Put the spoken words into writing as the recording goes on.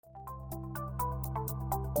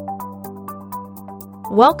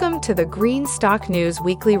Welcome to the Green Stock News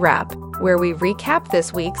Weekly Wrap, where we recap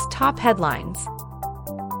this week's top headlines.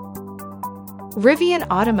 Rivian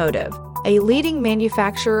Automotive, a leading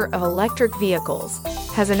manufacturer of electric vehicles,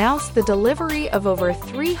 has announced the delivery of over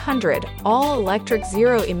 300 all-electric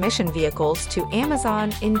zero-emission vehicles to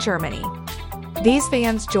Amazon in Germany. These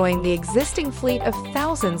vans join the existing fleet of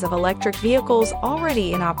thousands of electric vehicles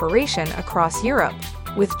already in operation across Europe,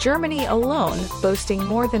 with Germany alone boasting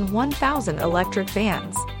more than 1,000 electric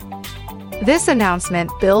vans. This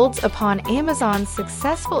announcement builds upon Amazon's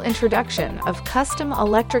successful introduction of custom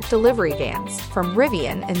electric delivery vans from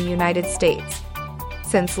Rivian in the United States.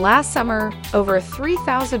 Since last summer, over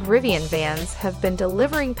 3,000 Rivian vans have been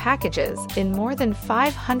delivering packages in more than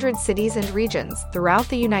 500 cities and regions throughout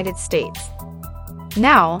the United States.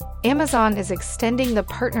 Now, Amazon is extending the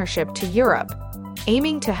partnership to Europe,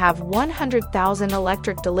 aiming to have 100,000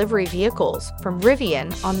 electric delivery vehicles from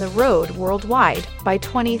Rivian on the road worldwide by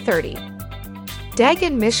 2030.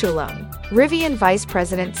 Dagen Mishulam, Rivian vice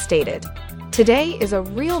president, stated, "Today is a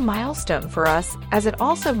real milestone for us as it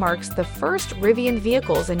also marks the first Rivian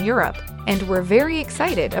vehicles in Europe, and we're very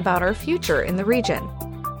excited about our future in the region."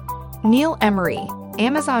 Neil Emery,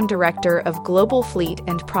 Amazon Director of Global Fleet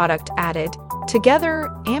and Product, added, "Together,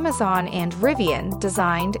 Amazon and Rivian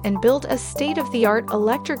designed and built a state-of-the-art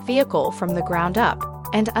electric vehicle from the ground up,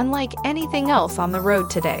 and unlike anything else on the road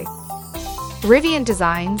today." Rivian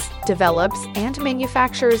designs, develops, and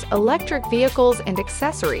manufactures electric vehicles and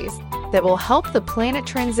accessories that will help the planet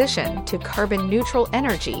transition to carbon-neutral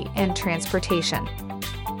energy and transportation.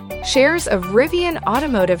 Shares of Rivian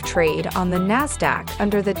Automotive trade on the Nasdaq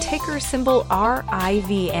under the ticker symbol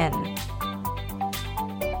RIVN.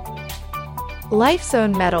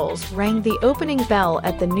 Lifezone Metals rang the opening bell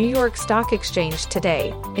at the New York Stock Exchange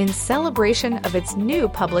today in celebration of its new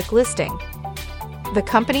public listing. The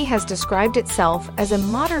company has described itself as a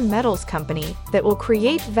modern metals company that will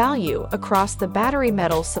create value across the battery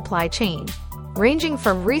metals supply chain, ranging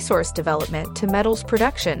from resource development to metals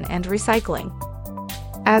production and recycling.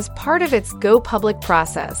 As part of its Go Public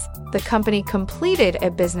process, the company completed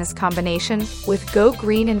a business combination with Go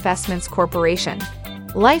Green Investments Corporation.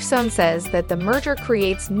 Lifezone says that the merger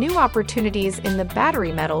creates new opportunities in the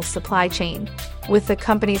battery metals supply chain, with the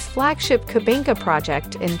company's flagship Kabanga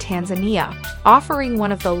project in Tanzania offering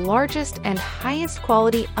one of the largest and highest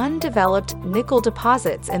quality undeveloped nickel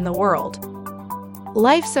deposits in the world.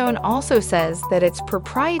 Lifezone also says that its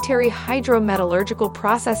proprietary hydrometallurgical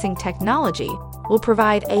processing technology will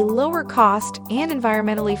provide a lower cost and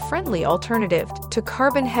environmentally friendly alternative to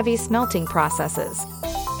carbon-heavy smelting processes.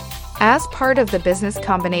 As part of the business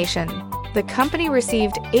combination, the company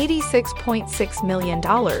received $86.6 million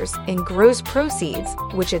in gross proceeds,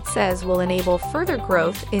 which it says will enable further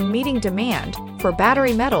growth in meeting demand for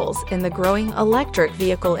battery metals in the growing electric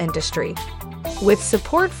vehicle industry. With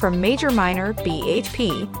support from major miner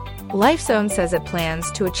BHP, Lifezone says it plans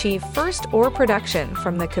to achieve first ore production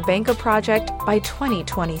from the Kabanga project by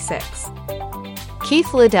 2026.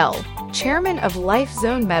 Keith Liddell, chairman of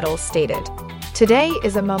Lifezone Metals, stated, "Today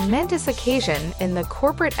is a momentous occasion in the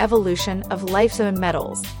corporate evolution of Lifezone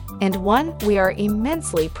Metals, and one we are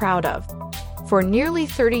immensely proud of. For nearly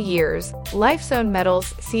 30 years, Lifezone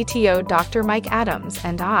Metals CTO Dr. Mike Adams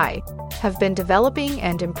and I have been developing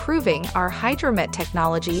and improving our hydromet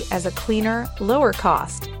technology as a cleaner, lower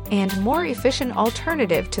cost, and more efficient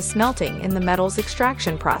alternative to smelting in the metals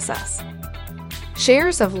extraction process."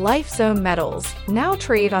 Shares of Lifezone Metals now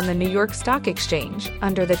trade on the New York Stock Exchange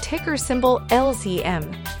under the ticker symbol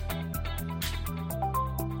LZM.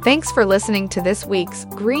 Thanks for listening to this week's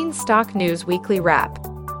Green Stock News Weekly Wrap.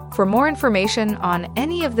 For more information on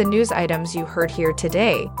any of the news items you heard here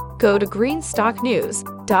today, go to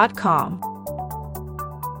greenstocknews.com.